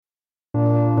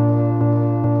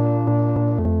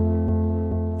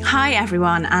Hi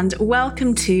everyone, and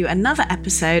welcome to another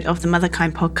episode of the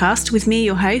Motherkind podcast with me,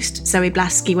 your host, Zoe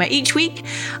Blaski, where each week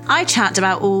I chat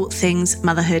about all things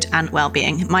motherhood and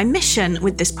well-being. My mission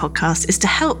with this podcast is to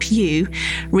help you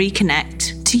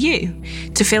reconnect to you,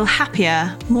 to feel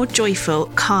happier, more joyful,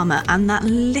 calmer, and that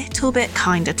little bit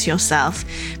kinder to yourself.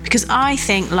 Because I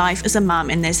think life as a mum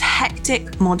in this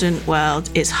hectic modern world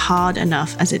is hard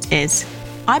enough as it is.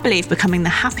 I believe becoming the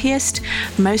happiest,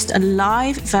 most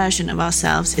alive version of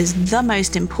ourselves is the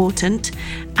most important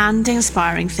and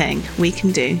inspiring thing we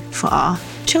can do for our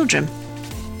children.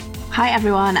 Hi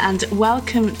everyone, and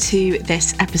welcome to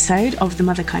this episode of the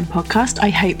Motherkind podcast. I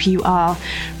hope you are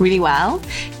really well.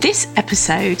 This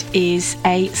episode is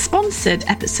a sponsored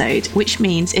episode, which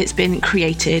means it's been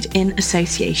created in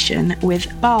association with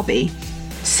Barbie.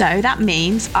 So that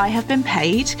means I have been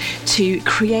paid to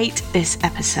create this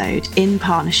episode in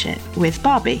partnership with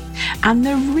Barbie. And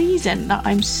the reason that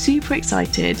I'm super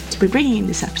excited to be bringing you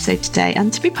this episode today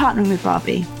and to be partnering with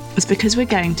Barbie is because we're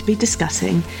going to be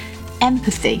discussing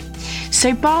empathy.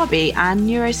 So Barbie and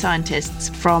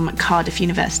neuroscientists from Cardiff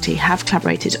University have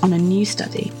collaborated on a new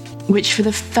study which for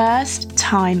the first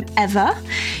time ever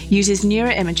uses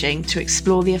neuroimaging to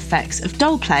explore the effects of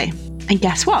doll play. And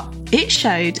guess what? It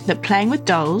showed that playing with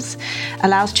dolls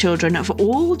allows children of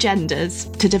all genders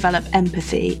to develop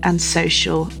empathy and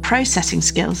social processing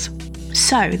skills.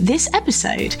 So this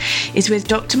episode is with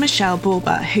Dr. Michele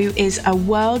Borba, who is a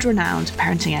world-renowned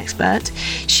parenting expert.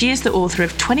 She is the author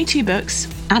of 22 books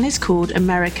and is called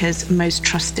America's most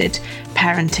trusted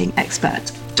parenting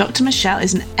expert. Dr. Michele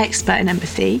is an expert in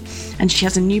empathy, and she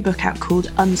has a new book out called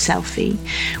Unselfie,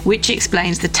 which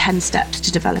explains the 10 steps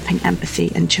to developing empathy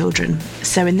in children.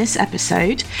 So in this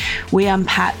episode, we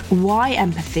unpack why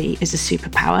empathy is a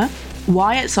superpower,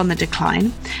 why it's on the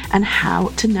decline, and how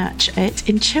to nurture it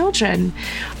in children.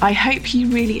 I hope you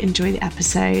really enjoy the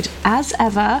episode. As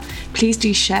ever, please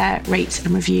do share, rate,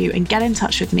 and review, and get in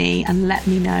touch with me and let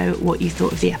me know what you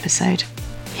thought of the episode.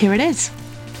 Here it is.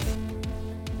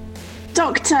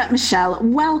 Dr. Michele,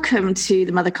 welcome to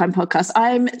the Motherkind podcast.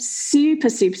 I'm super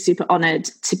honoured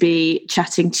to be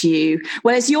chatting to you.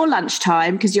 Well, it's your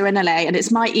lunchtime because you're in LA, and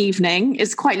it's my evening.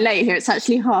 It's quite late here. It's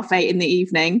actually 8:30 in the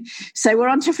evening. So we're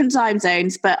on different time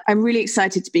zones, but I'm really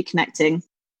excited to be connecting.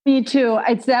 Me too.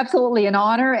 It's absolutely an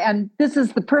honor. And this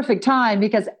is the perfect time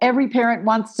because every parent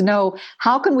wants to know,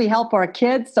 how can we help our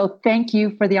kids? So thank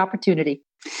you for the opportunity.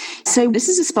 So this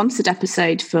is a sponsored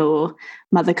episode for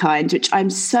Motherkind, which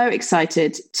I'm so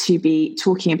excited to be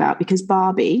talking about because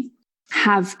Barbie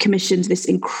have commissioned this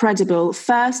incredible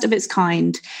first of its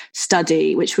kind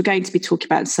study, which we're going to be talking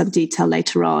about in some detail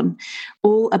later on,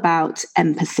 all about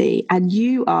empathy. And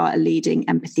you are a leading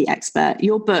empathy expert.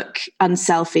 Your book,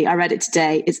 Unselfie, I read it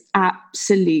today, is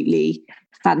absolutely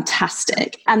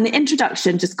fantastic. And the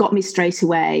introduction just got me straight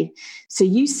away. So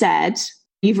you said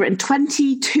you've written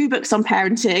 22 books on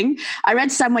parenting. I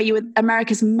read somewhere you were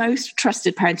America's most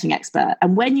trusted parenting expert.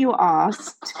 And when you were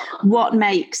asked what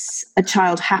makes a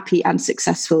child happy and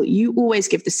successful, you always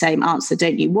give the same answer,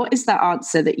 don't you? What is that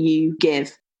answer that you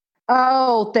give?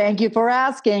 Oh, thank you for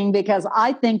asking, because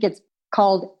I think it's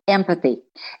called empathy.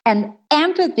 And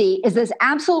empathy is this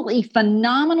absolutely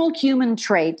phenomenal human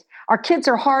trait. Our kids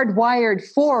are hardwired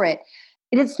for it.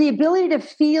 It's the ability to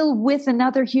feel with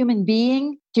another human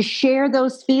being, to share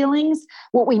those feelings.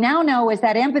 What we now know is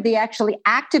that empathy actually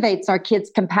activates our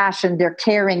kids' compassion, their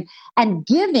caring, and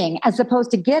giving as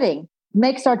opposed to getting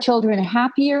makes our children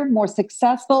happier, more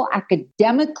successful,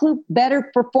 academically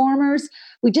better performers.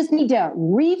 We just need to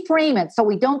reframe it so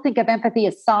we don't think of empathy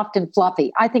as soft and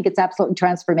fluffy. I think it's absolutely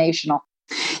transformational.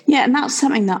 Yeah, and that's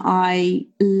something that I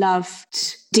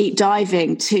loved deep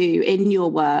diving to in your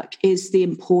work is the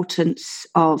importance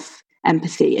of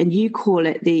empathy. And you call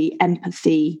it the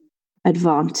empathy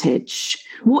advantage.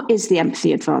 What is the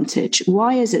empathy advantage?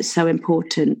 Why is it so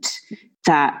important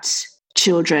that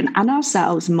children and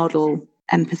ourselves model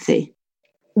empathy?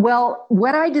 Well,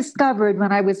 what I discovered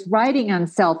when I was writing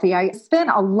Unselfie, I spent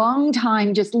a long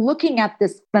time just looking at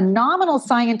this phenomenal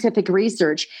scientific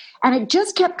research, and it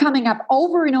just kept coming up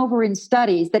over and over in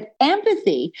studies that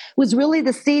empathy was really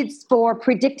the seeds for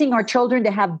predicting our children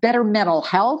to have better mental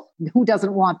health. Who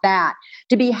doesn't want that?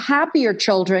 To be happier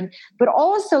children, but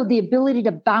also the ability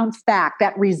to bounce back,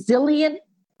 that resilient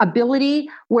ability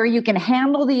where you can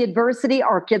handle the adversity.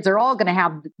 Our kids are all going to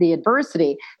have the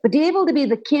adversity, but to be able to be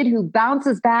the kid who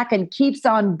bounces back and keeps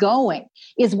on going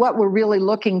is what we're really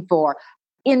looking for.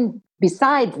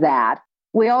 Besides that,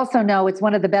 we also know it's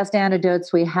one of the best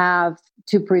antidotes we have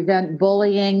to prevent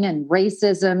bullying and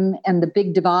racism and the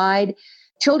big divide.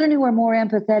 Children who are more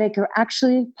empathetic are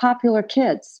actually popular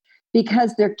kids.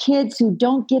 because they're kids who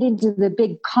don't get into the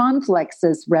big conflicts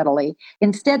as readily.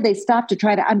 Instead, they stop to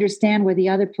try to understand where the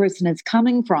other person is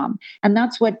coming from. And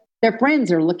that's what their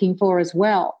friends are looking for as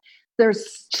well.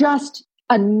 There's just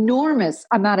enormous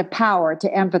amount of power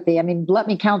to empathy. I mean, let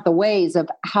me count the ways of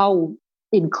how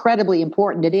incredibly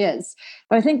important it is.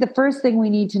 But I think the first thing we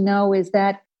need to know is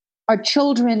that our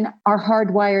children are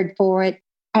hardwired for it,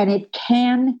 and it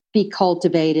can be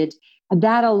cultivated.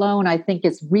 That alone, I think,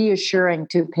 is reassuring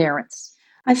to parents.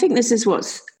 I think this is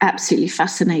what's absolutely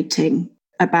fascinating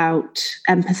about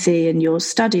empathy and your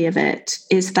study of it,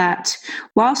 is that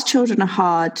whilst children are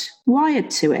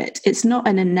hardwired to it, it's not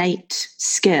an innate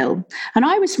skill. And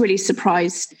I was really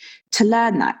surprised to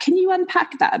learn that. Can you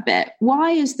unpack that a bit?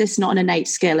 Why is this not an innate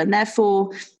skill? And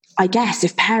therefore, I guess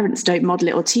if parents don't model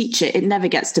it or teach it, it never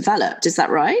gets developed. Is that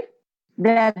right?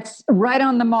 That's right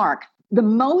on the mark. The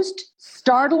most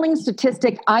startling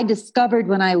statistic I discovered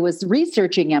when I was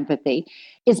researching empathy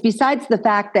is, besides the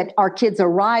fact that our kids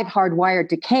arrive hardwired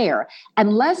to care,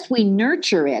 unless we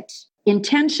nurture it,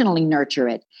 intentionally nurture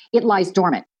it, it lies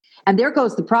dormant. And there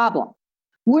goes the problem.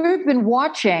 We've been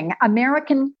watching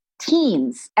American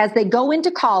teens as they go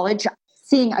into college,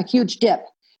 seeing a huge dip.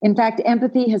 In fact,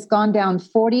 empathy has gone down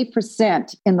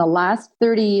 40% in the last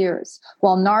 30 years,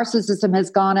 while narcissism has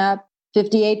gone up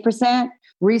 58%.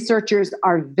 Researchers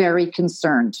are very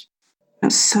concerned.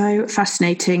 That's so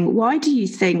fascinating. Why do you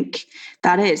think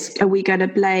that is? Are we going to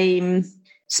blame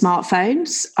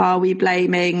smartphones? Are we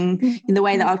blaming in the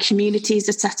way that our communities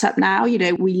are set up now? You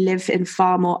know, we live in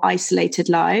far more isolated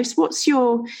lives. What's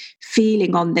your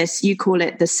feeling on this? You call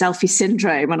it the selfie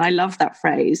syndrome, and I love that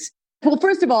phrase. Well,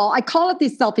 first of all, I call it the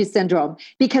selfie syndrome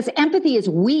because empathy is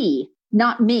we,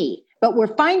 not me. But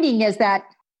we're finding is that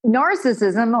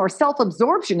narcissism or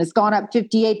self-absorption has gone up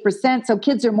 58%. So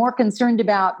kids are more concerned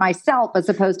about myself as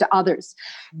opposed to others.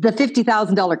 The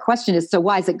 $50,000 question is, so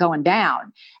why is it going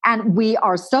down? And we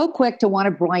are so quick to want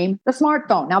to blame the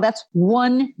smartphone. Now, that's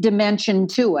one dimension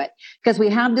to it, because we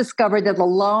have discovered that the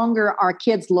longer our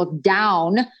kids look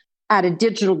down at a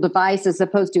digital device as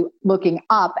opposed to looking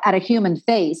up at a human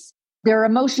face, their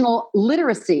emotional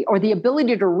literacy, or the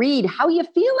ability to read, how you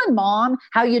feeling, mom?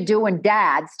 How you doing,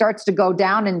 dad? Starts to go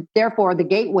down, and therefore the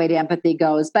gateway to empathy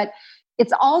goes. But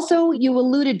it's also, you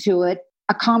alluded to it,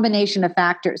 a combination of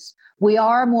factors. We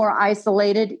are more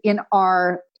isolated in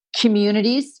our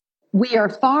communities. We are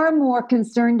far more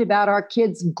concerned about our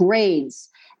kids' grades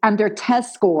and their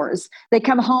test scores. They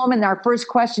come home and our first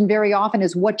question very often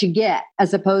is what you get,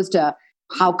 as opposed to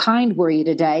how kind were you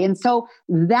today? And so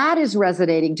that is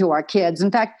resonating to our kids.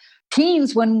 In fact,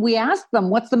 teens, when we ask them,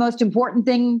 what's the most important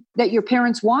thing that your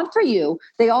parents want for you?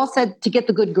 They all said to get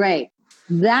the good grade.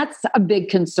 That's a big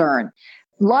concern.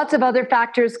 Lots of other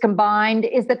factors combined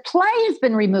is that play has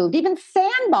been removed, even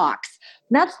sandbox.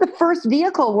 That's the first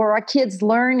vehicle where our kids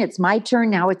learn it's my turn,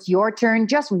 now it's your turn.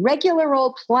 Just regular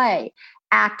old play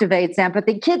activates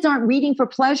empathy. Kids aren't reading for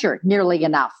pleasure nearly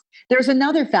enough. There's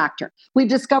another factor. We've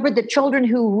discovered that children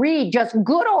who read just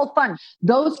good old fun,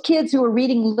 those kids who are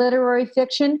reading literary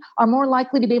fiction are more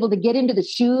likely to be able to get into the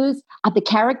shoes of the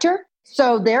character.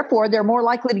 So therefore, they're more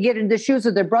likely to get into the shoes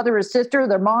of their brother or sister,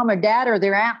 their mom or dad, or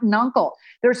their aunt and uncle.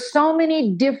 There's so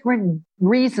many different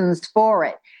reasons for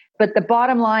it. But the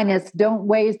bottom line is, don't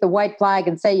wave the white flag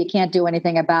and say you can't do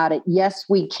anything about it. Yes,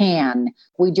 we can.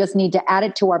 We just need to add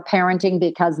it to our parenting,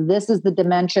 because this is the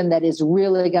dimension that is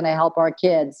really going to help our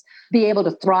kids be able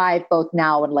to thrive both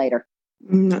now and later.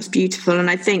 That's beautiful. And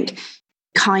I think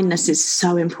kindness is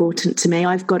so important to me.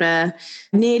 I've got a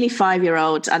nearly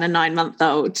 5-year-old and a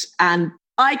 9-month-old, and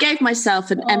I gave myself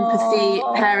an empathy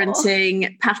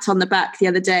parenting pat on the back the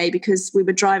other day because we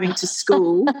were driving to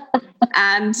school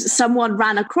and someone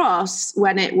ran across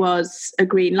when it was a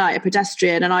green light, a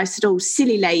pedestrian. And I said, oh,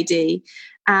 silly lady.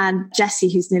 And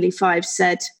Jessie, who's nearly 5,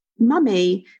 said,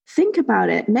 Mummy, think about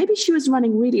it. Maybe she was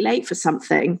running really late for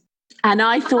something. And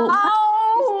I thought,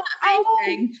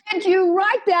 did you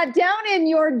write that down in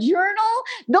your journal?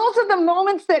 Those are the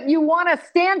moments that you want to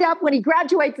stand up when he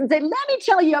graduates and say, let me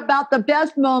tell you about the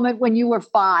best moment when you were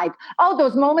 5. Oh,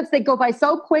 those moments, they go by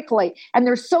so quickly and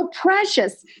they're so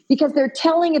precious because they're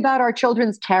telling about our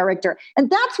children's character. And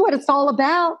that's what it's all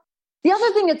about. The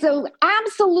other thing that's so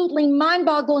absolutely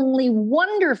mind-bogglingly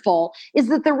wonderful is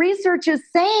that the research is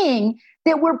saying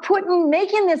that we're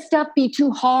making this stuff be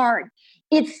too hard.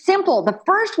 It's simple. The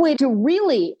first way to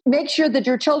really make sure that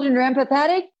your children are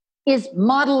empathetic is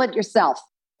model it yourself.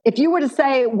 If you were to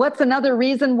say, what's another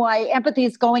reason why empathy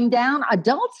is going down?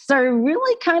 Adults are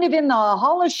really kind of in the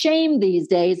hall of shame these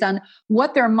days on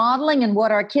what they're modeling and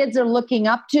what our kids are looking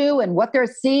up to and what they're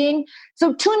seeing.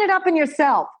 So tune it up in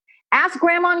yourself. Ask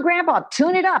grandma and grandpa,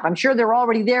 tune it up. I'm sure they're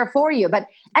already there for you. But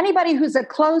anybody who's a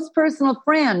close personal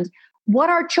friend, what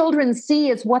our children see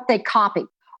is what they copy.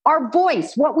 Our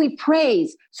voice, what we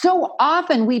praise. So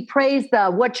often we praise the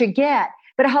what you get,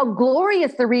 but how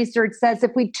glorious the research says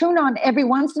if we tune on every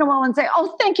once in a while and say,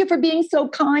 oh, thank you for being so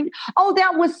kind. Oh,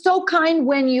 that was so kind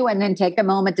when you, and then take a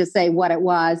moment to say what it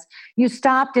was. You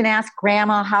stopped and asked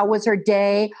grandma, how was her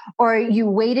day? Or you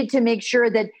waited to make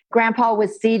sure that grandpa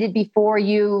was seated before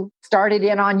you started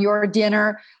in on your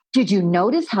dinner. Did you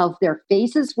notice how their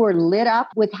faces were lit up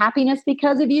with happiness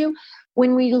because of you?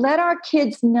 When we let our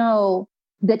kids know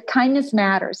that kindness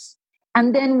matters,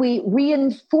 and then we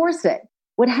reinforce it,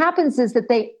 what happens is that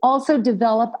they also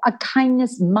develop a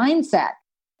kindness mindset.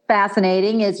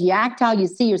 Fascinating is you act how you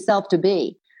see yourself to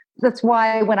be. That's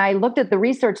why when I looked at the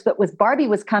research that was Barbie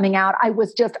was coming out, I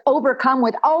was just overcome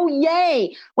with, oh,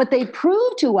 yay. What they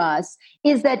proved to us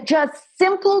is that just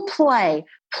simple play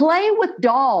with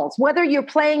dolls, whether you're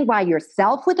playing by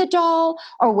yourself with a doll,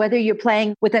 or whether you're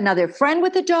playing with another friend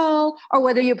with a doll, or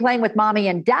whether you're playing with mommy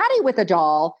and daddy with a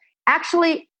doll,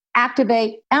 actually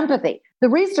activate empathy. The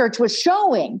research was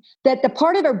showing that the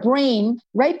part of our brain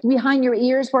right behind your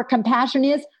ears where compassion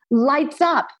is lights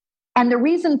up. And the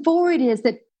reason for it is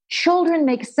that children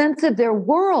make sense of their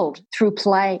world through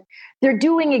play. They're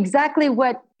doing exactly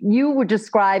what you were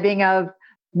describing of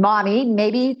mommy.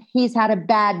 Maybe he's had a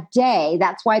bad day.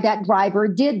 That's why that driver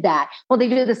did that. Well, they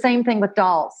do the same thing with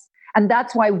dolls. And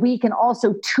that's why we can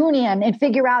also tune in and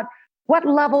figure out what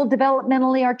level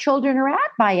developmentally our children are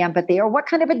at by empathy, or what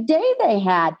kind of a day they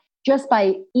had just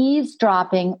by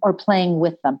eavesdropping or playing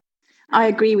with them. I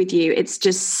agree with you. It's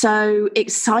just so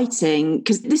exciting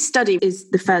because this study is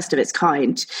the first of its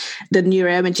kind. The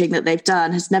neuroimaging that they've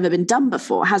done has never been done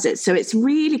before, has it? So it's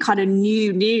really kind of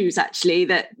new news, actually,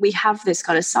 that we have this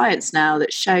kind of science now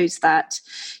that shows that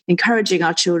encouraging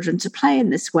our children to play in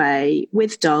this way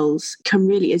with dolls can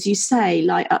really, as you say,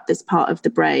 light up this part of the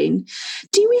brain.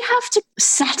 Do we have to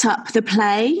set up the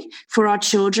play for our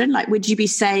children? Like, would you be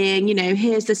saying,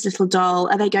 here's this little doll.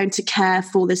 Are they going to care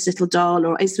for this little doll?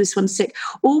 Or is this one sick?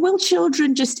 Or will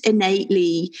children just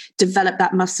innately develop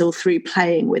that muscle through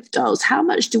playing with dolls? How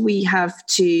much do we have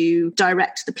to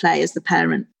direct the play as the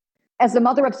parent? As a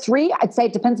mother of 3, I'd say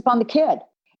it depends upon the kid.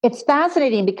 It's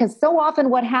fascinating because so often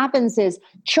what happens is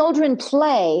children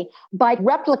play by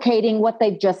replicating what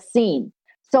they've just seen.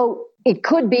 So it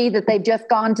could be that they've just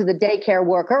gone to the daycare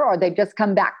worker or they've just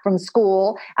come back from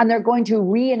school and they're going to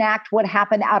reenact what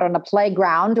happened out on a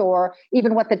playground or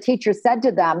even what the teacher said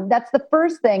to them. That's the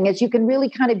first thing, is you can really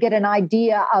kind of get an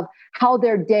idea of how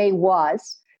their day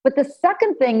was. But the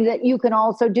second thing that you can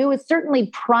also do is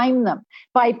certainly prime them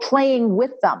by playing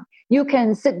with them. You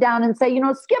can sit down and say,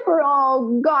 Skipper,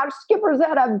 oh gosh, Skipper's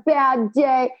had a bad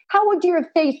day. How would your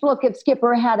face look if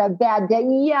Skipper had a bad day?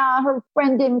 Yeah, her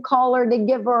friend didn't call her to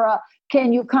give her a,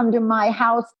 can you come to my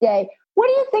house day? What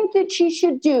do you think that she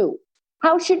should do?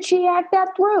 How should she act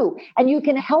that through? And you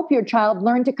can help your child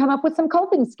learn to come up with some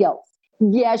coping skills.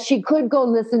 Yes, she could go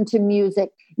listen to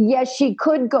music. Yes, she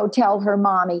could go tell her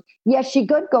mommy. Yes, she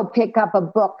could go pick up a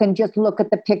book and just look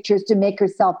at the pictures to make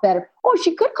herself better. Oh,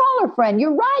 she could call her friend.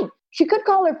 You're right. She could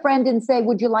call her friend and say,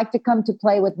 would you like to come to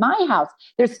play with my house?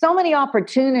 There's so many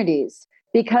opportunities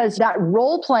because that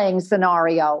role-playing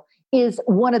scenario is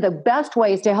one of the best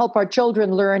ways to help our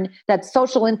children learn that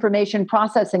social information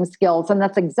processing skills. And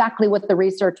that's exactly what the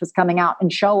research was coming out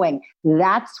and showing.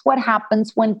 That's what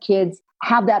happens when kids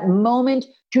have that moment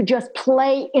to just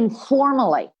play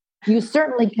informally. You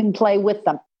certainly can play with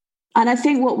them. And I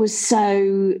think what was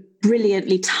so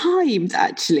brilliantly timed,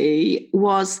 actually,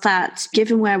 was that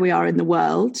given where we are in the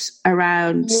world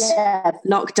around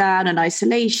lockdown and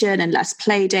isolation and less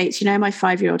play dates, my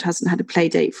 5-year-old hasn't had a play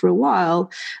date for a while,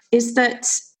 is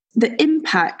that the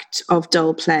impact of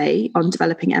doll play on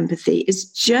developing empathy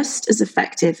is just as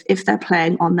effective if they're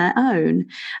playing on their own.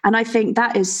 And I think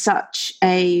that is such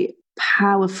a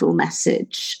powerful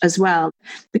message as well,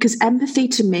 because empathy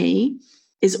to me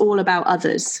is all about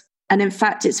others. And in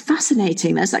fact, it's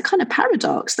fascinating. There's that kind of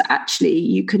paradox that actually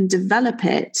you can develop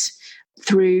it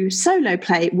through solo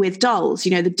play with dolls.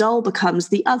 The doll becomes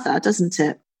the other, doesn't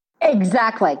it?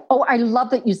 Exactly. Oh, I love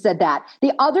that you said that.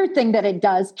 The other thing that it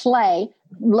does, play,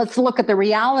 let's look at the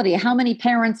reality. How many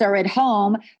parents are at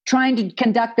home trying to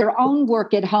conduct their own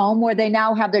work at home where they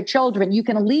now have their children? You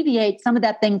can alleviate some of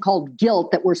that thing called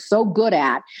guilt that we're so good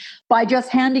at by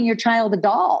just handing your child a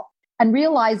doll and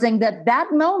realizing that that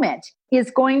moment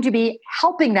is going to be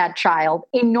helping that child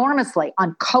enormously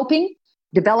on coping,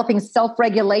 developing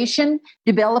self-regulation,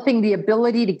 developing the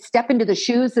ability to step into the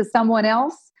shoes of someone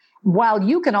else. while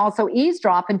you can also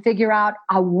eavesdrop and figure out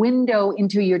a window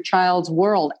into your child's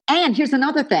world. And here's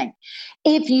another thing.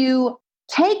 If you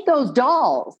take those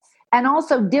dolls and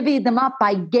also divvy them up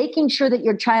by making sure that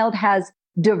your child has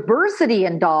diversity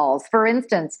in dolls. For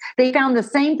instance, they found the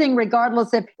same thing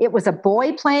regardless if it was a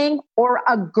boy playing or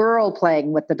a girl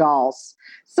playing with the dolls.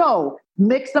 So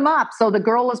mix them up. So the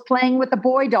girl is playing with the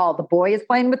boy doll, the boy is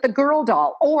playing with the girl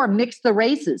doll, or mix the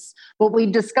races. What we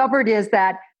discovered is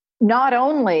that not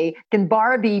only can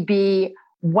Barbie be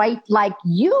white like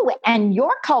you and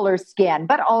your color skin,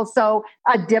 but also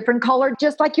a different color,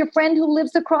 just like your friend who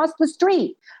lives across the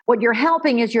street. What you're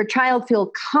helping is your child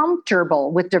feel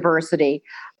comfortable with diversity.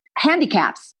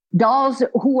 Handicaps, dolls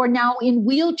who are now in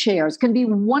wheelchairs can be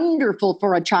wonderful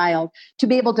for a child to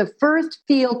be able to first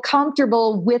feel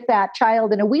comfortable with that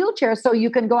child in a wheelchair so you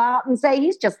can go out and say,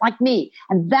 he's just like me.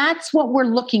 And that's what we're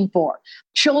looking for.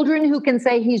 Children who can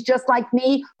say he's just like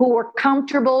me, who are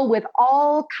comfortable with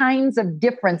all kinds of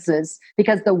differences,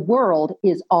 because the world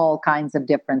is all kinds of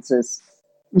differences.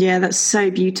 Yeah, that's so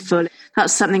beautiful.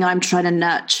 That's something I'm trying to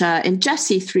nurture in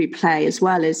Jessie through play as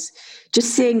well, is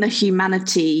just seeing the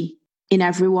humanity in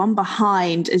everyone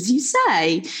behind, as you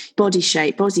say, body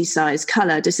shape, body size,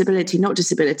 color, disability, not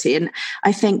disability. And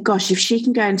I think, gosh, if she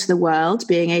can go into the world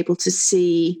being able to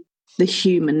see the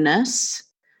humanness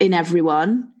in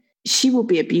everyone, she will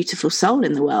be a beautiful soul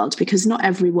in the world, because not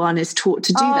everyone is taught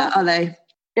to do that, are they?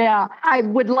 Yeah, I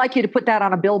would like you to put that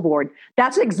on a billboard.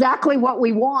 That's exactly what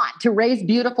we want, to raise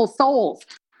beautiful souls.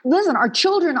 Listen, our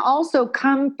children also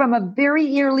come from a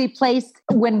very early place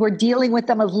when we're dealing with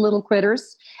them as little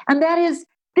critters. And that is,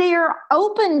 they're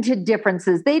open to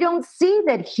differences. They don't see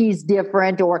that he's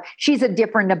different or she's a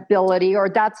different ability or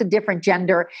that's a different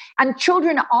gender. And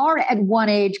children are at one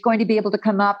age going to be able to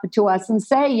come up to us and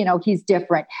say, you know, he's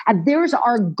different. And there's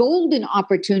our golden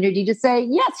opportunity to say,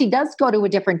 yes, he does go to a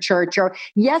different church, or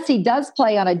yes, he does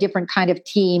play on a different kind of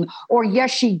team, or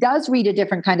yes, she does read a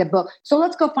different kind of book. So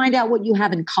let's go find out what you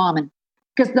have in common.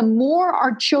 Because the more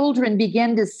our children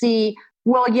begin to see,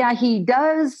 well, yeah, he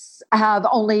does have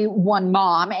only one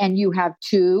mom and you have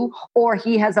two, or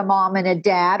he has a mom and a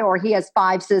dad, or he has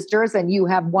 5 sisters and you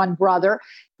have one brother.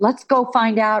 Let's go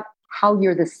find out how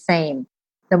you're the same.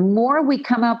 The more we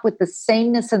come up with the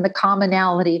sameness and the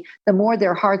commonality, the more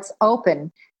their hearts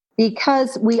open,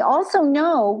 because we also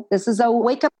know, this is a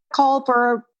wake-up call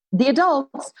for the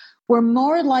adults, we're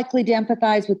more likely to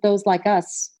empathize with those like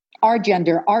us, our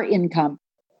gender, our income,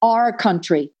 our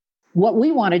country. What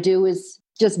we want to do is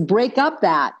just break up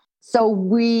that. So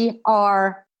we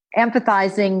are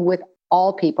empathizing with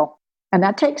all people. And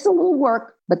that takes a little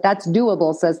work, but that's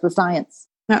doable, says the science.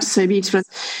 That's so beautiful.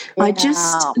 Yeah. I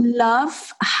just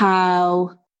love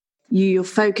how you're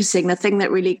focusing. The thing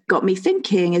that really got me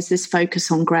thinking is this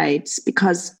focus on grades,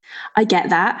 because I get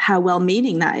that, how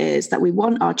well-meaning that is, that we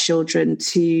want our children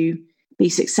to be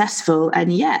successful.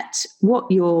 And yet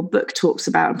what your book talks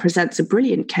about and presents a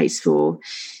brilliant case for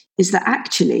is that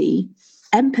actually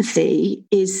empathy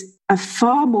is a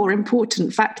far more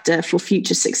important factor for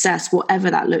future success, whatever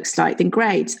that looks like, than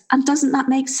grades. And doesn't that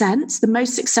make sense? The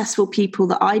most successful people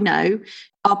that I know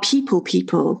are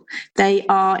people. They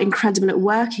are incredible at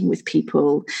working with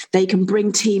people. They can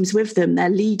bring teams with them. They're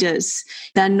leaders.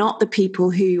 They're not the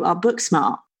people who are book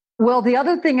smart. Well, the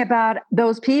other thing about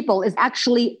those people is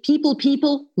actually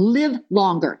people live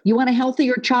longer. You want a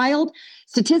healthier child?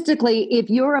 Statistically,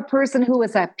 if you're a person who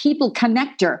is a people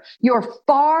connector, you're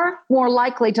far more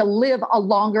likely to live a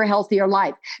longer, healthier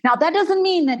life. Now, that doesn't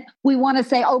mean that we want to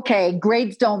say, okay,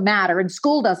 grades don't matter and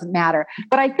school doesn't matter.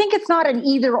 But I think it's not an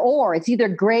either or. It's either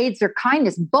grades or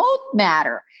kindness. Both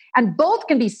matter. And both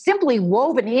can be simply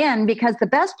woven in, because the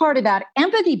best part about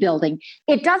empathy building,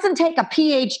 it doesn't take a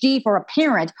PhD for a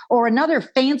parent or another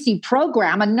fancy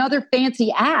program, another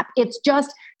fancy app. It's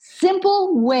just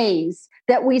simple ways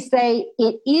that we say,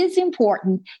 it is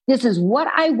important. This is what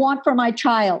I want for my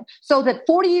child. So that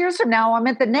 40 years from now, I'm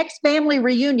at the next family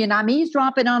reunion, I'm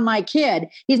eavesdropping on my kid.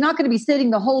 He's not going to be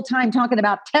sitting the whole time talking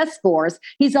about test scores.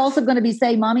 He's also going to be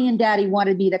saying, Mommy and Daddy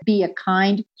wanted me to be a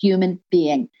kind human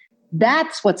being.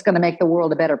 That's what's going to make the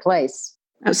world a better place.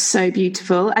 That's so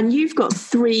beautiful. And you've got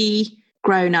 3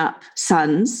 grown-up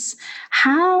sons.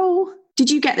 How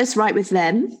did you get this right with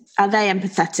them? Are they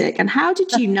empathetic? And how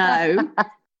did you know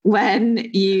when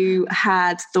you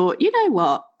had thought, you know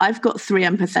what, I've got 3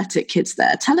 empathetic kids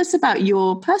there? Tell us about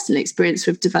your personal experience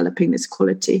with developing this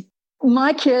quality.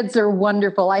 My kids are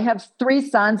wonderful. I have 3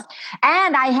 sons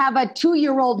and I have a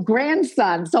 2-year-old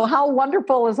grandson. So how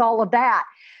wonderful is all of that?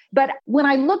 But when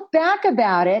I look back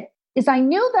about it, is I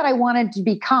knew that I wanted to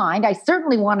be kind. I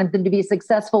certainly wanted them to be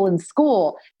successful in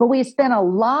school, but we spent a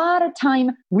lot of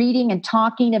time reading and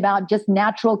talking about just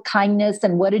natural kindness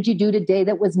and what did you do today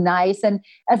that was nice. And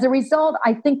as a result,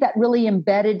 I think that really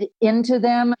embedded into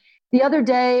them. The other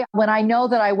day when I know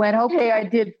that I went, okay, I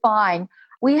did fine,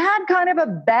 we had kind of a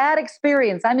bad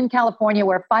experience. I'm in California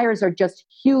where fires are just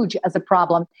huge as a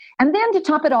problem. And then to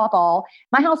top it off all,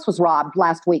 my house was robbed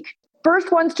last week.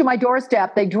 First ones to my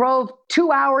doorstep, they drove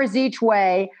 2 hours each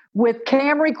way with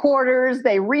cam recorders.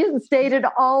 They reinstated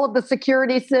all of the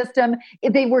security system.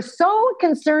 They were so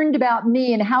concerned about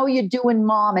me and how you doing,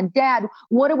 Mom and Dad,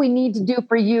 what do we need to do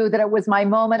for you? That it was my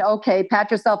moment. Okay, pat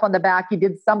yourself on the back. You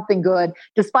did something good.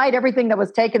 Despite everything that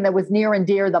was taken that was near and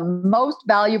dear, the most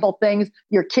valuable things,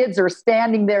 your kids are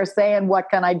standing there saying, what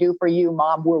can I do for you,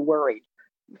 Mom? We're worried.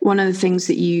 One of the things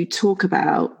that you talk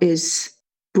about is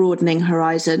broadening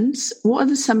horizons. What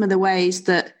are some of the ways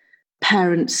that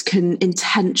parents can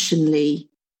intentionally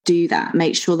do that,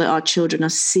 make sure that our children are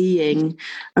seeing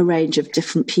a range of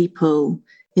different people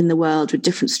in the world with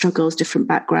different struggles, different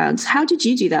backgrounds? How did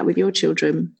you do that with your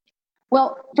children?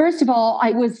 Well, first of all,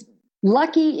 I was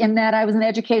lucky in that I was an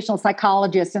educational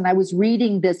psychologist and I was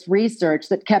reading this research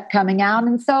that kept coming out.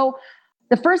 And so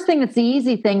the first thing that's the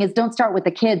easy thing is don't start with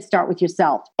the kids, start with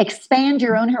yourself. Expand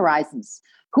your own horizons.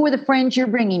 Who are the friends you're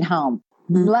bringing home?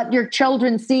 Let your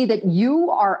children see that you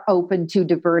are open to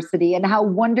diversity and how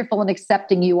wonderful and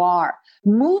accepting you are.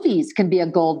 Movies can be a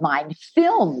goldmine.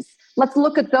 Films, let's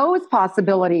look at those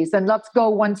possibilities and let's go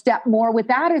one step more with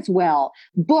that as well.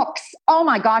 Books, oh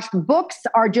my gosh, books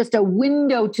are just a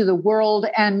window to the world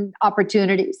and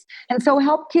opportunities. And so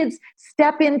help kids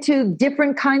step into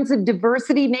different kinds of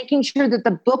diversity, making sure that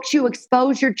the books you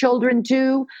expose your children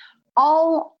to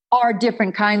all are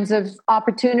different kinds of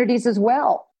opportunities as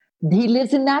well. He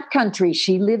lives in that country.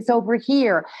 She lives over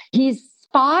here. He's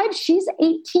 5, she's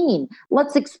 18.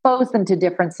 Let's expose them to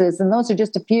differences. And those are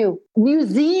just a few.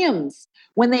 Museums,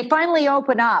 when they finally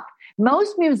open up,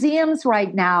 most museums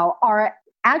right now are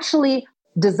actually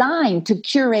designed to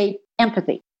curate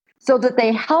empathy so that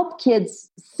they help kids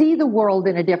see the world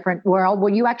in a different world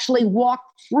where you actually walk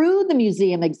through the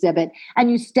museum exhibit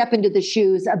and you step into the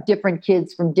shoes of different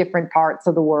kids from different parts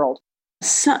of the world.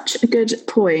 Such a good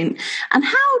point. And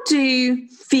how do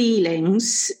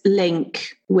feelings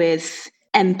link with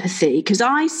empathy? Because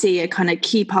I see a kind of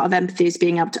key part of empathy is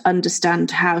being able to understand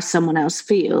how someone else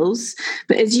feels.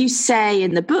 But as you say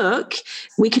in the book,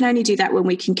 we can only do that when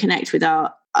we can connect with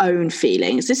our own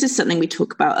feelings. This is something we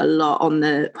talk about a lot on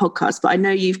the podcast, but I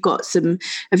know you've got some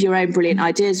of your own brilliant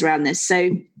ideas around this.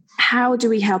 So how do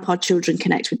we help our children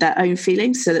connect with their own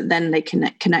feelings so that then they can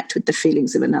connect with the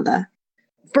feelings of another?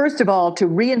 First of all, to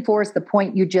reinforce the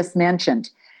point you just mentioned,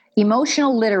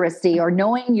 emotional literacy or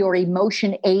knowing your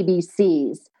emotion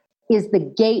ABCs is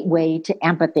the gateway to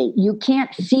empathy. You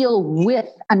can't feel with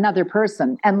another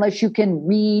person unless you can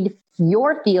read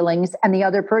your feelings and the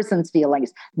other person's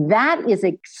feelings. That is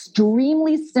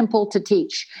extremely simple to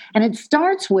teach. And it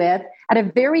starts with, at a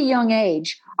very young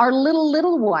age, our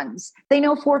little ones. They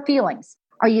know 4 feelings.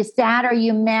 Are you sad? Are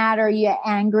you mad? Are you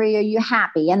angry? Are you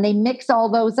happy? And they mix all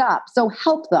those up. So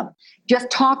help them. Just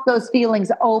talk those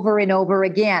feelings over and over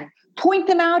again. Point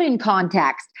them out in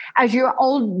context. As you're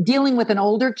dealing with an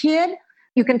older kid,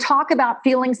 you can talk about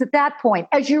feelings at that point.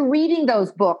 As you're reading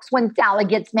those books, when Sally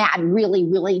gets mad, really,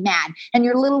 really mad, and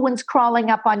your little one's crawling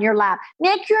up on your lap,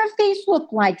 make your face look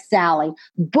like Sally.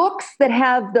 Books that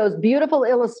have those beautiful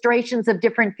illustrations of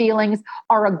different feelings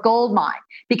are a goldmine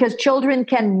because children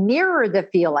can mirror the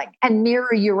feeling and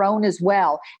mirror your own as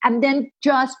well. And then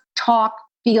just talk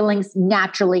feelings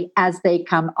naturally as they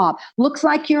come up. Looks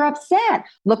like you're upset.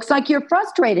 Looks like you're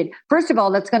frustrated. First of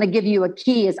all, that's going to give you a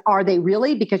key is, are they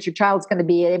really? Because your child's going to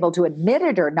be able to admit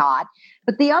it or not.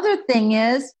 But the other thing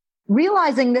is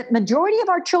realizing that majority of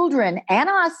our children and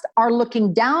us are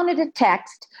looking down at a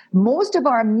text. Most of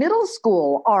our middle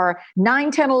school, our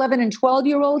 9, 10, 11, and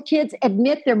 12-year-old kids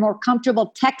admit they're more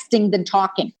comfortable texting than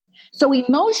talking. So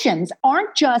emotions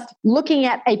aren't just looking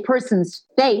at a person's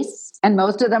face, and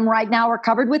most of them right now are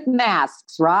covered with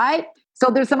masks, right? So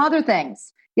there's some other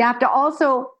things. You have to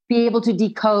also be able to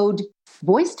decode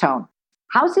voice tone.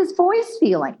 How's his voice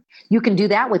feeling? You can do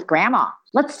that with grandma.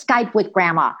 Let's Skype with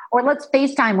grandma, or let's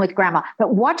FaceTime with grandma.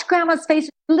 But watch grandma's face,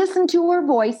 listen to her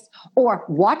voice, or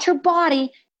watch her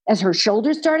body. As her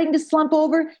shoulder's starting to slump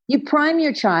over, you prime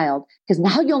your child because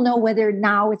now you'll know whether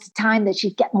now it's time that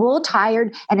she's getting a little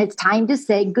tired and it's time to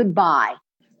say goodbye.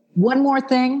 One more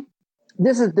thing.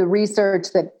 This is the research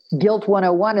that Guilt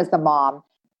 101 is the mom.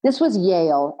 This was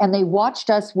Yale, and they watched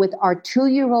us with our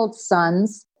 2-year-old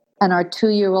sons and our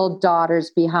 2-year-old daughters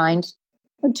behind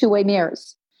two-way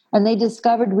mirrors. And they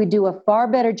discovered we do a far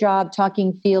better job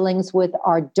talking feelings with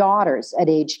our daughters at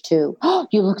age 2. Oh,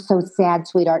 you look so sad,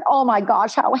 sweetheart. Oh my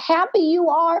gosh, how happy you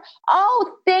are.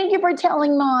 Oh, thank you for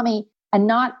telling mommy. And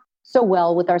not so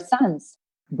well with our sons.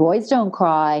 Boys don't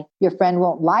cry. Your friend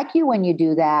won't like you when you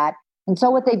do that. And so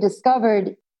what they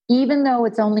discovered, even though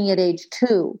it's only at age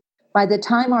 2, by the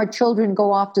time our children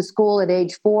go off to school at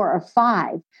age 4 or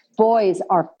 5, boys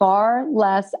are far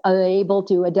less able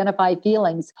to identify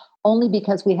feelings only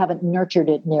because we haven't nurtured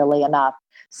it nearly enough.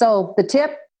 So the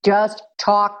tip, just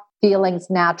talk feelings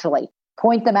naturally.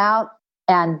 Point them out,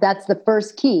 and that's the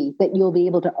first key that you'll be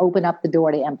able to open up the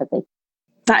door to empathy.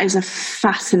 That is a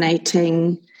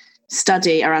fascinating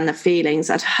study around the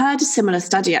feelings. I'd heard a similar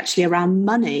study actually around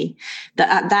money, that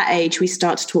at that age we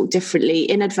start to talk differently,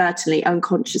 inadvertently,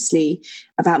 unconsciously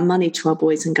about money to our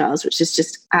boys and girls, which is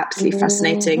just absolutely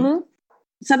fascinating.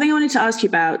 Something I wanted to ask you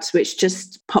about, which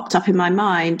just popped up in my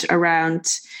mind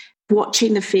around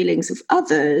watching the feelings of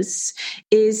others,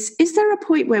 is there a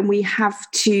point when we have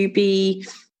to be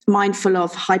mindful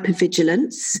of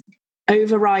hypervigilance,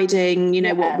 overriding,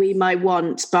 Yes. what we might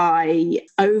want by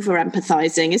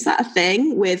over-empathizing? Is that a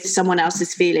thing with someone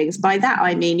else's feelings? By that,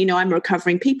 I mean, I'm a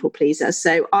recovering people pleaser.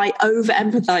 So I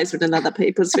over-empathize with another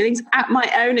people's feelings at my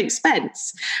own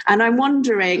expense. And I'm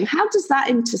wondering, how does that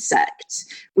intersect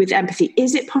with empathy?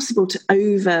 Is it possible to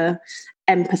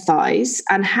over-empathize?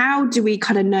 And how do we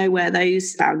kind of know where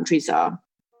those boundaries are?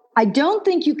 I don't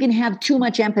think you can have too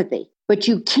much empathy, but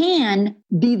you can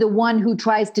be the one who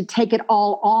tries to take it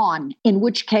all on, in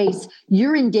which case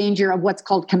you're in danger of what's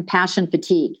called compassion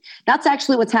fatigue. That's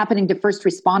actually what's happening to first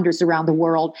responders around the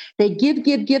world. They give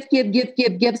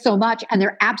so much, and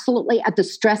they're absolutely at the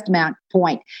stressed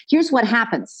point. Here's what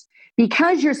happens.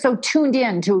 Because you're so tuned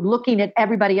in to looking at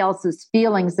everybody else's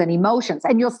feelings and emotions,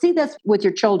 and you'll see this with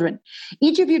your children.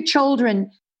 Each of your children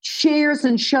shares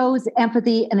and shows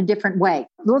empathy in a different way.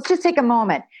 Let's just take a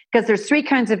moment, because there's 3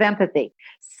 kinds of empathy.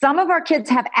 Some of our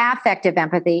kids have affective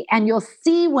empathy, and you'll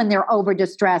see when they're over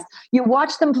distressed. You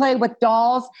watch them play with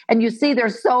dolls, and you see they're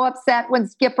so upset when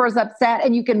Skipper's upset,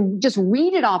 and you can just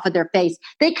read it off of their face.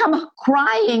 They come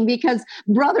crying because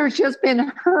brother's just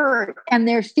been hurt, and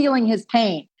they're feeling his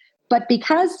pain. But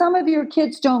because some of your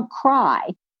kids don't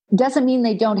cry, doesn't mean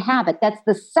they don't have it. That's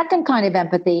the second kind of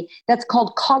empathy. That's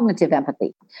called cognitive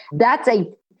empathy. That's a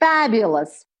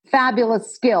fabulous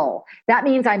skill. That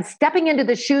means I'm stepping into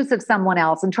the shoes of someone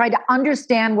else and trying to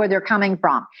understand where they're coming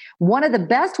from. One of the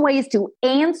best ways to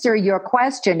answer your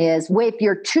question is, if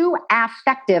you're too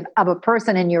affective of a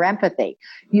person in your empathy,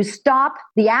 you stop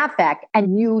the affect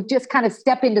and you just kind of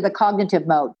step into the cognitive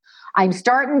mode. I'm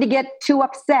starting to get too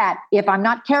upset. If I'm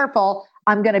not careful,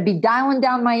 I'm going to be dialing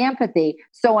down my empathy.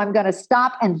 So I'm going to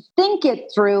stop and think it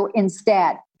through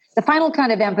instead. The final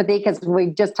kind of empathy, because we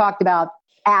just talked about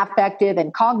affective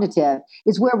and cognitive,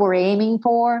 is where we're aiming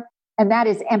for. And that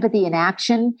is empathy in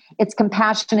action. It's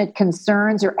compassionate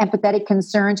concerns or empathetic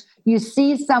concerns. You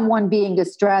see someone being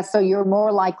distressed, so you're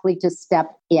more likely to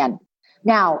step in.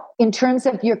 Now, in terms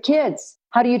of your kids,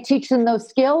 how do you teach them those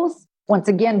skills? Once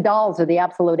again, dolls are the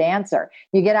absolute answer.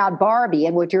 You get out Barbie,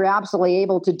 and what you're absolutely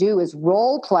able to do is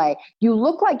role play. You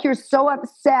look like you're so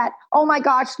upset. Oh my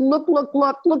gosh, look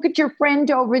at your friend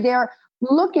over there.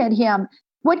 Look at him.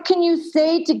 What can you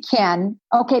say to Ken?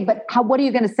 Okay, but what are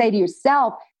you going to say to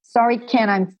yourself? Sorry, Ken,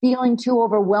 I'm feeling too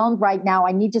overwhelmed right now.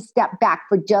 I need to step back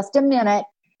for just a minute.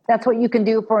 That's what you can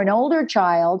do for an older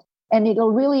child, and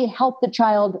it'll really help the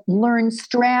child learn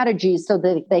strategies so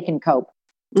that they can cope.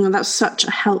 Well, that's such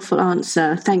a helpful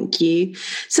answer. Thank you.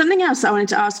 Something else I wanted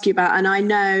to ask you about, and I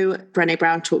know Brené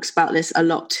Brown talks about this a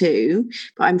lot too,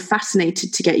 but I'm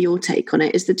fascinated to get your take on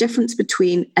it, is the difference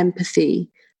between empathy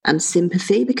and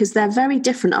sympathy, because they're very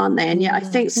different, aren't they? And yet I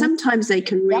think sometimes they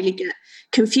can really get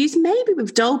confused, maybe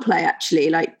with doll play, actually.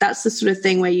 Like that's the sort of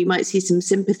thing where you might see some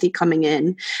sympathy coming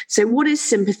in. So what is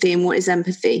sympathy and what is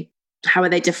empathy? How are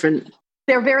they different?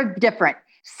 They're very different.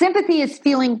 Sympathy is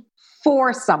feeling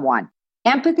for someone.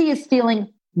 Empathy is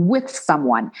feeling with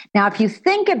someone. Now, if you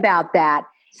think about that,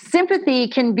 sympathy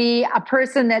can be a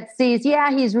person that sees,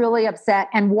 yeah, he's really upset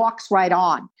and walks right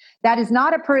on. That is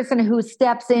not a person who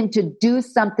steps in to do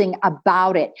something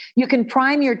about it. You can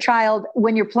prime your child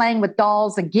when you're playing with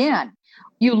dolls again.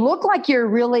 You look like you're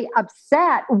really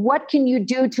upset. What can you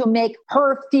do to make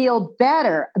her feel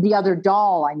better? The other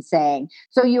doll, I'm saying.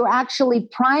 So you're actually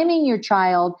priming your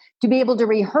child to be able to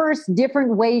rehearse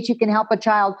different ways you can help a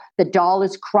child. The doll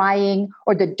is crying,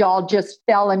 or the doll just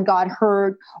fell and got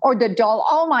hurt, or the doll,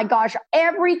 oh my gosh,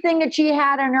 everything that she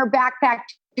had in her backpack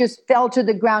just fell to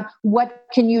the ground. What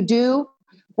can you do?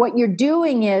 what you're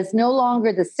doing is no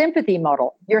longer the sympathy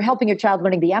model. You're helping your child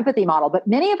learning the empathy model. But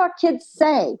many of our kids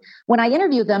say, when I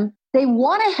interview them, they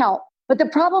want to help, but the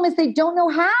problem is they don't know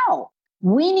how.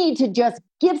 We need to just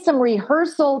give some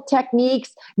rehearsal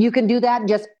techniques. You can do that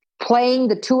just playing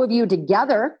the two of you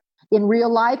together in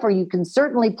real life, or you can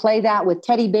certainly play that with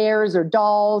teddy bears or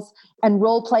dolls and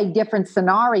role play different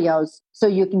scenarios so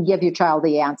you can give your child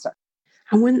the answer.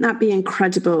 And wouldn't that be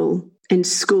incredible in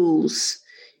schools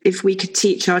if we could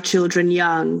teach our children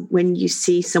young, when you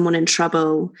see someone in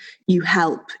trouble, you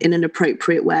help in an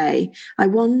appropriate way? I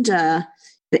wonder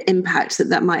the impact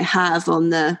that might have on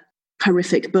the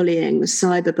horrific bullying, the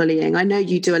cyberbullying. I know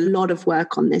you do a lot of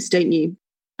work on this, don't you,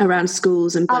 around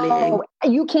schools and bullying? Oh,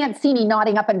 you can't see me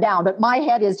nodding up and down, but my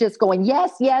head is just going,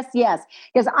 yes, yes, yes.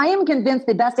 Because I am convinced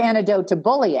the best antidote to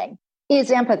bullying is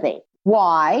empathy.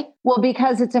 Why? Well,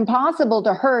 because it's impossible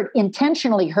to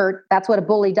intentionally hurt. That's what a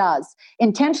bully does.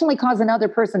 Intentionally cause another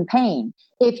person pain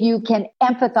if you can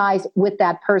empathize with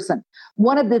that person.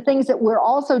 One of the things that we're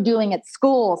also doing at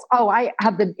schools, I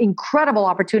have the incredible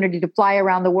opportunity to fly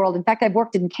around the world. In fact, I've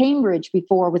worked in Cambridge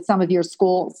before with some of your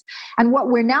schools. And what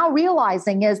we're now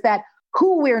realizing is that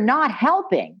who we're not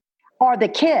helping are the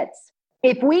kids.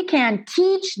 If we can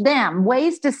teach them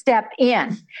ways to step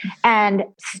in and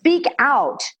speak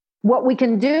out, what we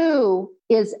can do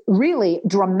is really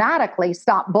dramatically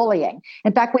stop bullying.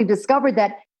 In fact, we've discovered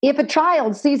that if a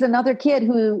child sees another kid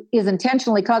who is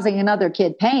intentionally causing another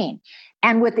kid pain,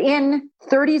 and within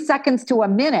 30 seconds to a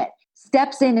minute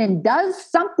steps in and does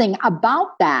something about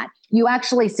that, you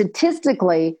actually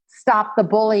statistically stop the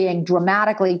bullying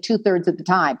dramatically 2/3 of the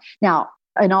time. Now,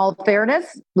 in all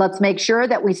fairness, let's make sure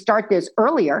that we start this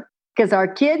earlier, because our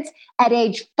kids at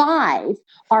age 5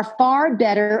 are far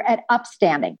better at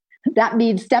upstanding. That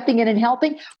means stepping in and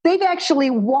helping. They've actually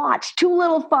watched 2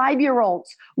 little 5-year-olds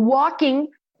walking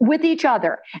with each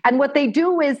other. And what they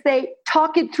do is they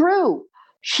talk it through.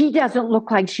 She doesn't look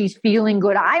like she's feeling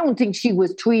good. I don't think she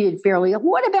was treated fairly.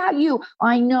 What about you?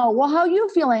 I know. Well, how are you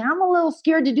feeling? I'm a little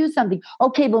scared to do something.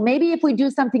 Okay, well, maybe if we do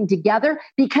something together,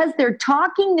 because they're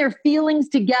talking their feelings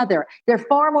together, they're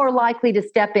far more likely to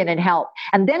step in and help.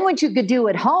 And then what you could do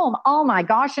at home, oh my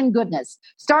gosh and goodness,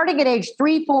 starting at age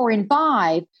 3, 4, and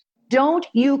 5, don't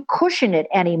you cushion it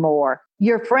anymore.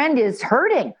 Your friend is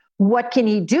hurting. What can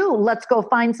he do? Let's go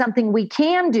find something we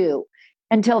can do.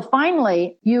 Until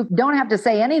finally, you don't have to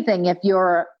say anything if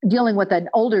you're dealing with an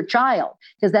older child,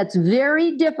 because that's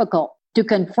very difficult to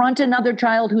confront another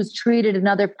child who's treated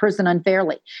another person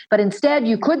unfairly. But instead,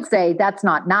 you could say, that's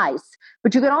not nice.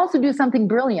 But you could also do something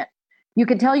brilliant. You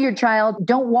could tell your child,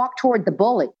 don't walk toward the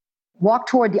bully, walk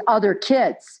toward the other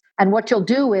kids. And what you'll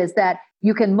do is that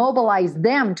you can mobilize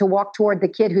them to walk toward the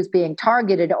kid who's being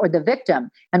targeted or the victim.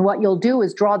 And what you'll do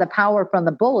is draw the power from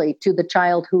the bully to the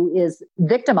child who is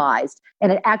victimized.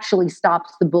 And it actually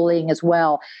stops the bullying as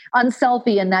well.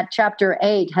 Unselfie in that chapter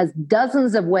 8 has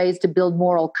dozens of ways to build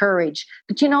moral courage.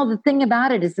 But you know, the thing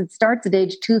about it is it starts at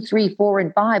age 2, 3, 4,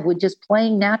 and 5 with just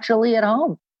playing naturally at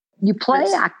home. You play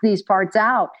act these parts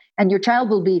out, and your child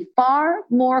will be far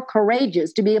more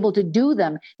courageous to be able to do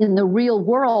them in the real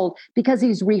world because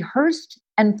he's rehearsed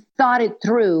and thought it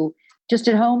through just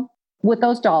at home with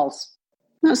those dolls.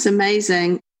 That's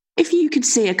amazing. If you could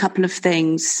see a couple of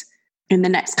things in the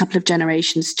next couple of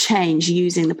generations change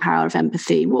using the power of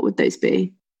empathy, what would those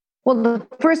be? Well, the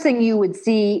first thing you would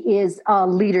see is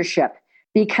leadership.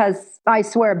 Because I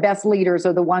swear best leaders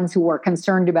are the ones who are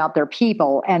concerned about their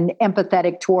people and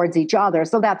empathetic towards each other.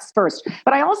 So that's first.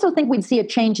 But I also think we'd see a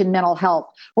change in mental health.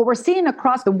 What we're seeing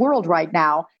across the world right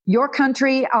now, your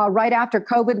country, right after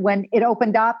COVID, when it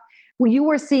opened up, you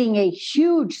were seeing a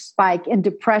huge spike in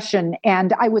depression.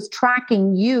 And I was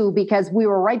tracking you because we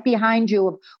were right behind you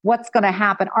of what's going to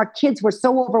happen. Our kids were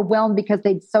so overwhelmed because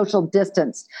they'd social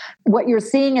distanced. What you're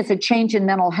seeing is a change in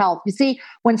mental health. You see,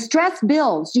 when stress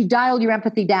builds, you dial your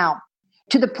empathy down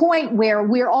to the point where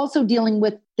we're also dealing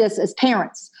with this as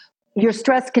parents. Your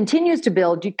stress continues to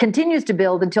build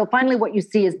until finally what you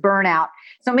see is burnout.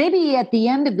 So maybe at the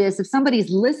end of this, if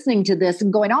somebody's listening to this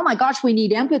and going, oh my gosh, we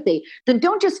need empathy, then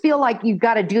don't just feel like you've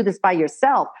got to do this by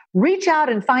yourself. Reach out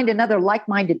and find another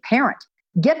like-minded parent.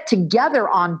 Get together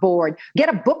on board. Get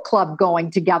a book club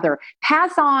going together.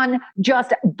 Pass on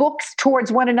just books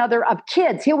towards one another of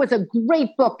kids. Here was a great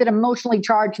book that emotionally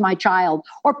charged my child.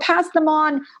 Or pass them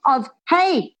on of,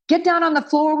 hey, get down on the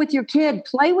floor with your kid,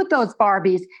 play with those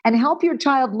Barbies, and help your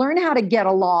child learn how to get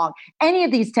along. Any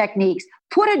of these techniques.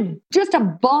 Put just a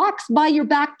box by your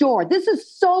back door. This is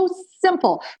so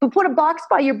simple, but put a box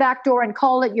by your back door and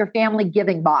call it your family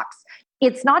giving box.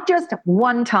 it's not just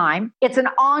one time, it's an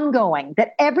ongoing,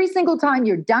 that every single time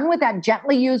you're done with that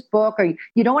gently used book, or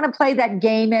you don't want to play that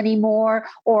game anymore,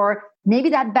 or maybe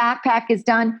that backpack is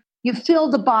done, you fill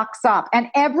the box up. And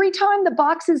every time the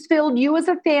box is filled, you as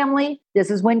a family, this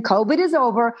is when COVID is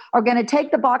over, are going to take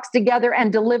the box together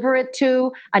and deliver it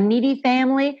to a needy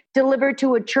family, deliver it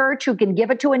to a church who can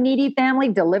give it to a needy family,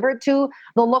 deliver it to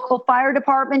the local fire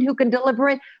department who can deliver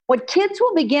it. What kids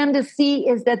will begin to see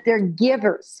is that they're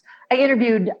givers. I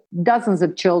interviewed dozens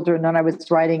of children when I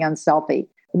was writing on Selfie.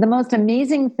 The most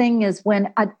amazing thing is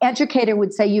when an educator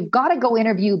would say, you've got to go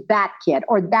interview that kid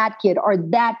or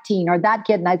that teen or that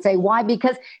kid. And I'd say, why?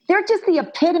 Because they're just the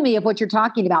epitome of what you're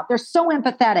talking about. They're so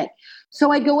empathetic.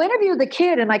 So I'd go interview the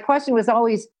kid. And my question was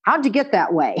always, how'd you get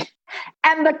that way?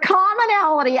 And the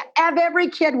commonality of every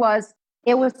kid was,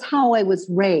 it was how I was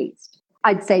raised.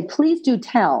 I'd say, please do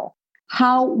tell,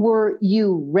 how were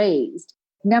you raised?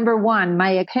 Number one,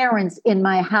 my parents in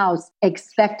my house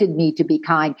expected me to be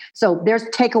kind. So there's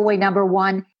takeaway number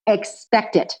one,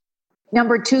 expect it.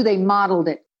 Number two, they modeled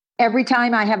it. Every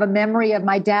time I have a memory of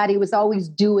my dad, he was always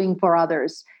doing for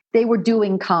others. They were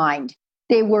doing kind.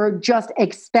 They were just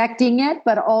expecting it,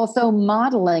 but also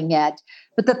modeling it.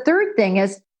 But the third thing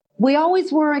is we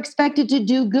always were expected to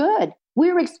do good. We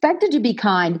were expected to be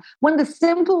kind. One of the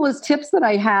simplest tips that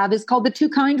I have is called the 2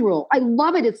 kind rule. I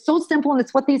love it. It's so simple, and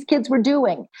it's what these kids were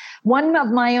doing. One of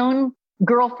my own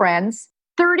girlfriends,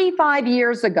 35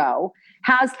 years ago,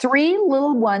 has 3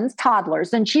 little ones,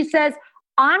 toddlers, and she says,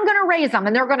 I'm going to raise them,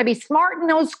 and they're going to be smart in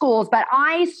those schools, but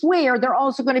I swear they're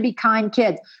also going to be kind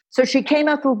kids. So she came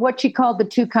up with what she called the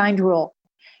 2 kind rule.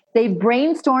 They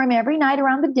brainstorm every night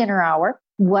around the dinner hour.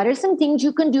 What are some things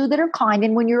you can do that are kind?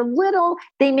 And when you're little,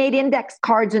 they made index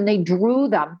cards and they drew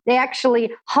them. They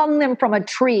actually hung them from a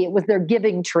tree. It was their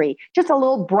giving tree, just a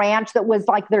little branch that was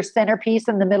like their centerpiece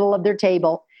in the middle of their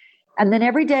table. And then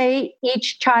every day,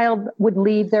 each child would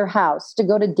leave their house to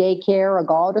go to daycare or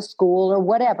go to school or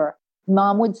whatever.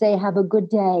 Mom would say, have a good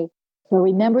day. So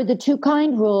remember the 2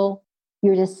 kind rule.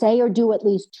 You're to say or do at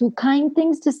least 2 kind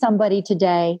things to somebody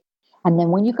today. And then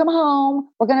when you come home,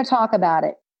 we're going to talk about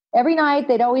it. Every night,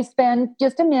 they'd always spend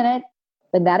just a minute,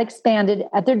 but that expanded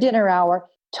at their dinner hour,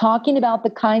 talking about the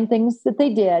kind things that they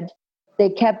did. They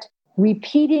kept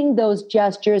repeating those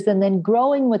gestures and then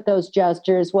growing with those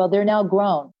gestures. Well, they're now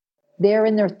grown. They're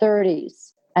in their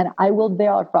 30s. And I will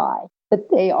verify that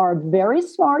they are very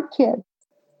smart kids,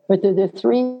 but they're the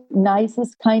 3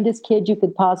 nicest, kindest kids you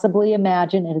could possibly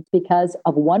imagine. And it's because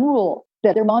of one rule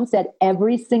that their mom said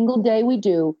every single day we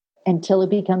do, until it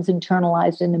becomes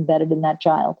internalized and embedded in that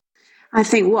child. I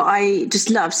think what I just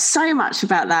love so much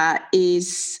about that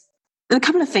is a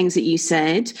couple of things that you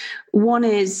said. One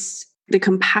is the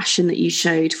compassion that you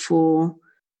showed for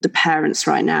the parents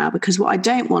right now, because what I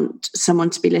don't want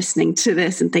someone to be listening to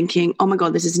this and thinking, oh my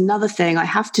God, this is another thing I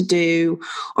have to do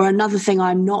or another thing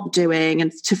I'm not doing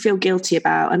and to feel guilty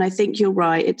about. And I think you're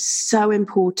right. It's so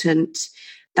important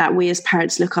that we as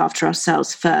parents look after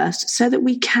ourselves first so that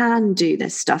we can do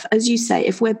this stuff. As you say,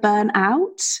 if we're burnt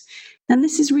out, then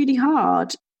this is really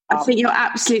hard. I think you're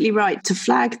absolutely right to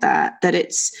flag that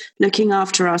it's looking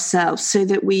after ourselves so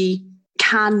that we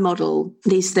can model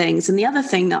these things. And the other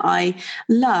thing that I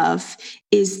love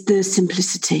is the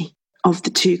simplicity of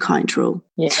the 2 kind rule.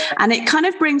 Yeah. And it kind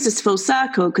of brings us full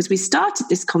circle because we started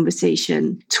this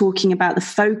conversation talking about the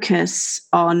focus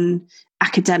on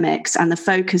academics and the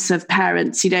focus of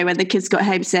parents, when the kids got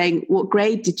home saying, what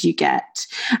grade did you get?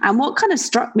 And what kind of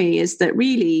struck me is that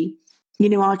really,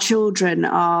 our children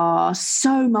are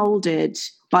so molded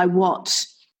by what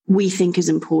we think is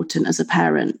important as a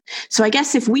parent. So I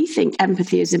guess if we think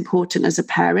empathy is important as a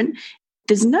parent,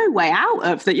 there's no way out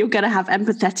of that you're going to have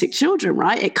empathetic children,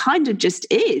 right? It kind of just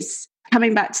is.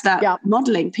 Coming back to that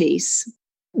modeling piece.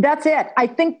 That's it. I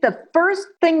think the first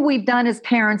thing we've done as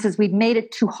parents is we've made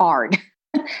it too hard.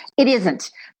 It isn't.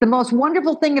 The most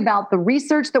wonderful thing about the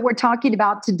research that we're talking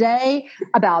about today,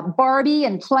 about Barbie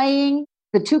and playing,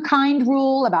 the 2 kind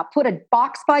rule, about put a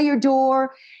box by your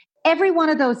door, every one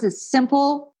of those is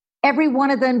simple. Every one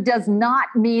of them does not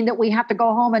mean that we have to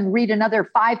go home and read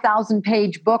another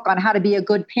 5,000-page book on how to be a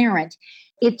good parent.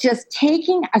 It's just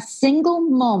taking a single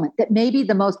moment that may be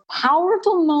the most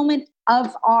powerful moment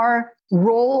of our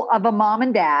role of a mom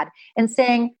and dad and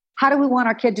saying, how do we want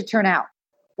our kid to turn out?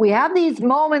 We have these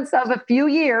moments of a few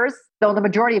years, though the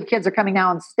majority of kids are coming now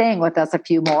and staying with us a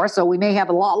few more, so we may have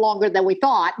a lot longer than we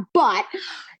thought, but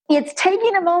it's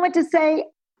taking a moment to say,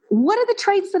 what are the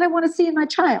traits that I want to see in my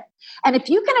child? And if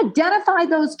you can identify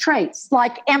those traits,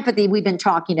 like empathy we've been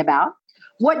talking about,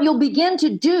 what you'll begin to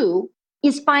do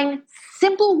is find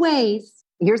simple ways,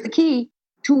 here's the key,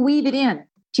 to weave it in.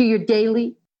 to your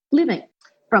daily living.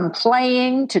 From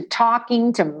playing to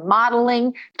talking to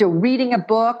modeling to reading a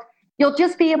book, you'll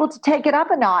just be able to take it up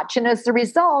a notch. And as a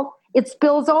result, it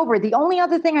spills over. The only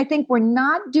other thing I think we're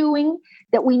not doing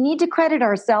that we need to credit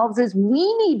ourselves is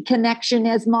we need connection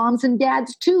as moms and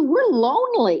dads too. We're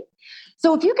lonely.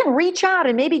 So if you can reach out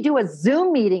and maybe do a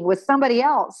Zoom meeting with somebody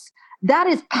else, that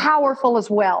is powerful as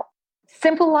well.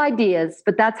 Simple ideas,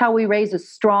 but that's how we raise a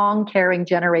strong, caring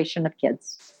generation of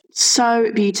kids.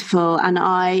 So beautiful. And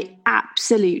I'm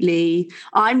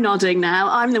nodding now.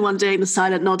 I'm the one doing the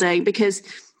silent nodding, because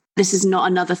this is not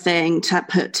another thing to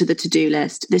put to the to-do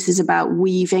list. This is about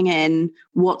weaving in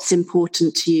what's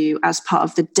important to you as part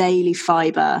of the daily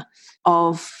fiber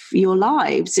of your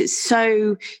lives. It's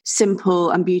so simple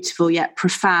and beautiful, yet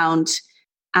profound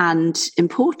and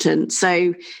important.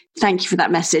 So thank you for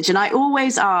that message. And I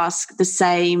always ask the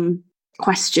same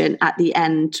question at the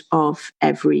end of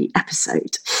every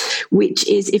episode, which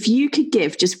is, if you could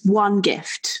give just one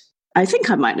gift, I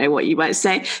think I might know what you might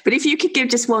say, but if you could give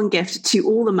just one gift to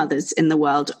all the mothers in the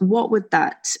world, what would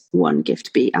that one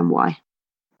gift be and why?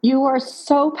 You are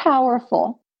so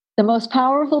powerful, the most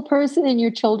powerful person in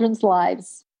your children's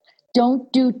lives. Don't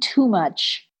do too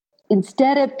much.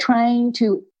 Instead of trying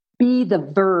to be the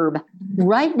verb,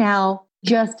 right now,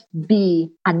 just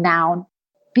be a noun.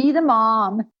 Be the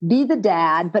mom, be the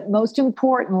dad, but most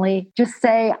importantly, just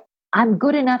say, I'm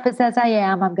good enough as I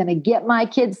am. I'm going to get my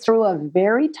kids through a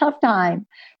very tough time,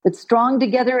 but strong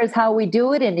together is how we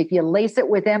do it. And if you lace it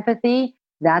with empathy,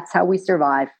 that's how we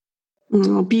survive.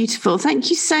 Oh, beautiful. Thank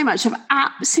you so much. I've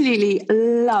absolutely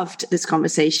loved this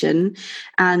conversation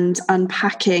and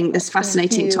unpacking this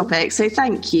fascinating topic. So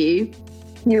thank you.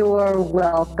 You are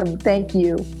welcome. Thank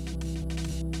you.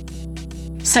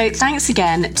 So thanks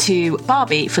again to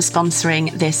Barbie for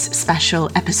sponsoring this special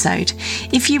episode.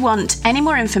 If you want any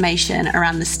more information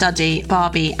around the study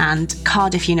Barbie and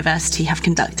Cardiff University have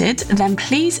conducted, then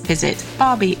please visit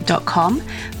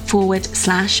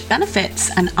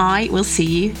barbie.com/benefits, and I will see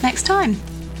you next time.